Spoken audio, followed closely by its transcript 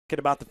at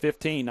about the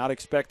 15, not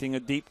expecting a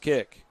deep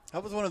kick.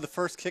 That was one of the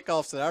first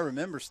kickoffs that I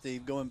remember,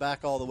 Steve, going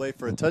back all the way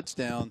for a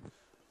touchdown.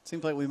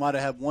 Seems like we might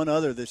have had one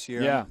other this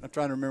year. Yeah. I'm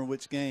trying to remember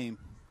which game.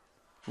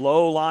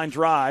 Low line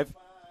drive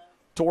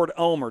toward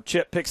Omer.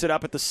 Chip picks it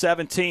up at the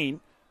 17.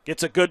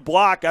 Gets a good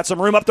block. Got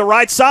some room up the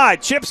right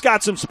side. Chip's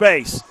got some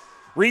space.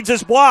 Reads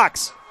his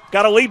blocks.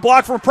 Got a lead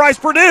block from Price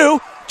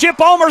Purdue. Chip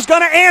Omer's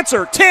going to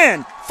answer.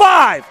 10,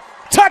 5.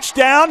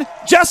 Touchdown.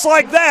 Just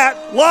like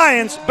that,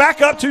 Lions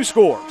back up 2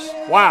 scores.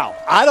 Wow.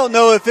 I don't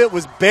know if it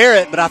was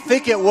Barrett, but I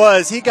think it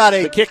was. He got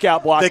the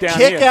kick-out block down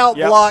here. The kick-out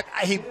block.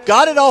 He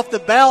got it off the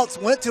bounce,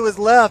 went to his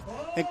left,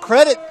 and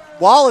credit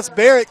Wallace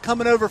Barrett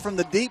coming over from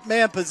the deep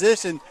man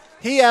position.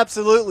 He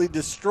absolutely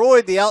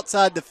destroyed the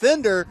outside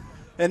defender,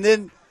 and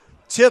then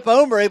Chip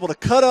Omer able to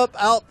cut up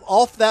out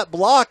off that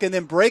block and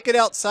then break it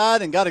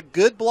outside and got a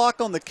good block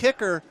on the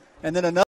kicker, and then another.